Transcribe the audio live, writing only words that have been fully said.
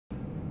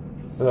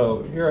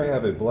So here I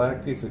have a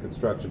black piece of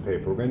construction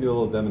paper. We're going to do a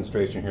little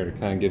demonstration here to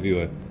kind of give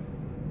you a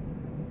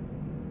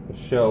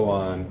show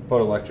on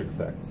photoelectric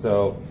effect.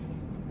 So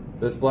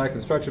this black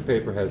construction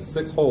paper has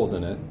 6 holes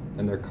in it,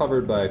 and they're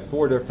covered by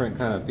 4 different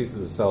kind of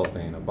pieces of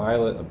cellophane: a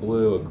violet, a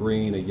blue, a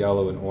green, a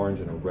yellow, an orange,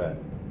 and a red.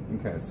 You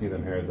can kind of see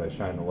them here as I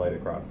shine the light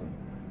across them.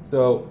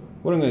 So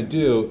what I'm going to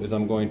do is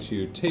I'm going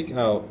to take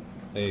out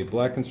a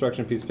black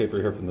construction piece of paper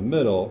here from the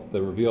middle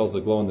that reveals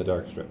the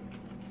glow-in-the-dark strip.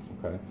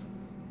 Okay.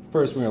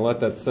 First, we're going to let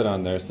that sit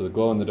on there so the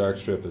glow-in-the-dark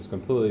strip is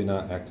completely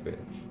not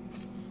activated.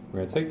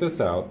 We're going to take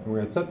this out, and we're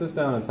going to set this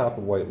down on top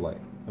of white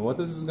light. And what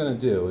this is going to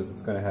do is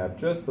it's going to have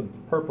just the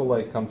purple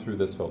light come through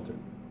this filter.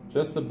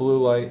 Just the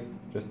blue light,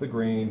 just the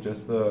green,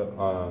 just the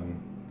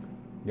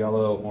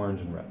yellow, orange,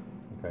 and red.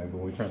 Okay, but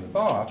when we turn this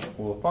off, what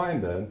we'll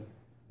find then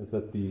is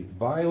that the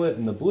violet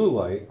and the blue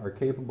light are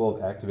capable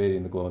of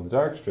activating the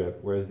glow-in-the-dark strip,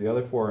 whereas the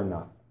other 4 are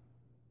not.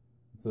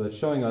 So that's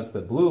showing us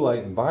that blue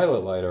light and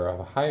violet light are of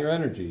a higher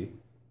energy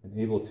and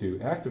able to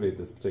activate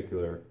this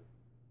particular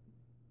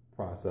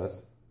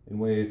process in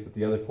ways that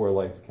the other 4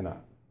 lights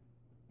cannot.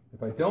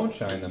 If I don't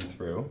shine them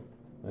through,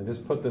 and I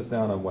just put this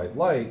down on white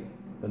light,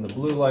 then the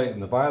blue light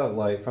and the violet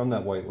light from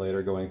that white light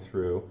are going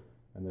through,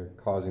 and they're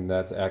causing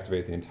that to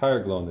activate the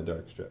entire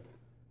glow-in-the-dark strip.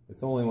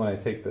 It's only when I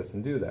take this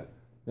and do that.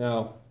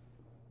 Now,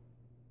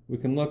 we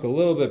can look a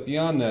little bit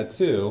beyond that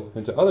too,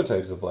 into other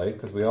types of light,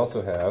 because we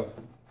also have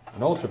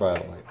an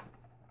ultraviolet light.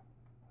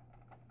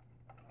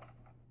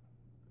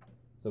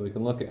 So we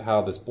can look at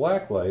how this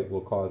black light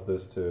will cause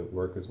this to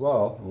work as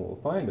well, and what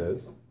we'll find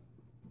is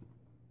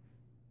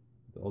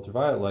the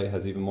ultraviolet light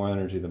has even more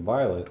energy than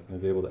violet and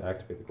is able to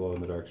activate the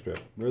glow-in-the-dark strip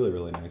really,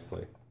 really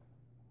nicely.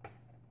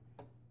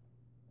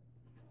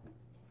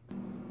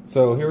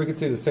 So here we can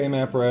see the same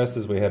apparatus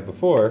as we had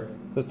before.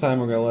 This time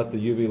we're going to let the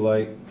UV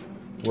light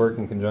work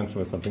in conjunction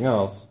with something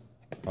else.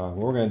 What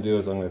we're going to do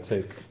is I'm going to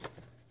take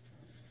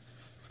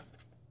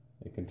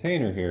a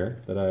container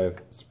here that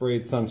I've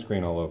sprayed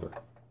sunscreen all over.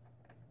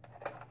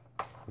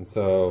 And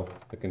so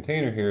the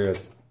container here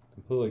is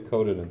completely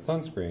coated in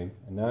sunscreen,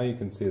 and now you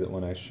can see that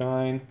when I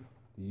shine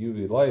the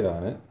UV light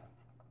on it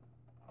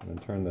and then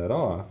turn that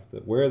off,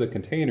 that where the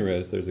container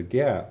is, there's a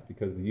gap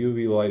because the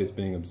UV light is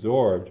being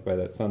absorbed by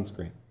that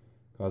sunscreen,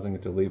 causing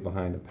it to leave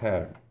behind a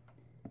pattern.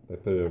 If I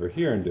put it over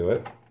here and do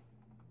it,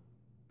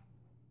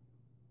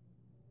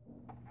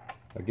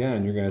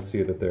 again, you're going to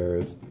see that there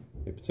is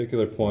a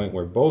particular point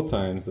where both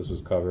times this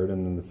was covered,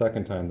 and then the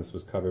second time this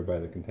was covered by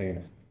the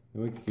container.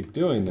 And we can keep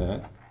doing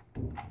that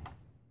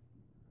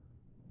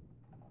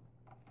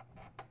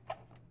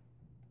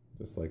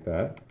just like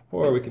that.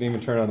 Or we can even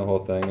turn on the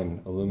whole thing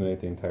and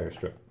illuminate the entire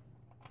strip.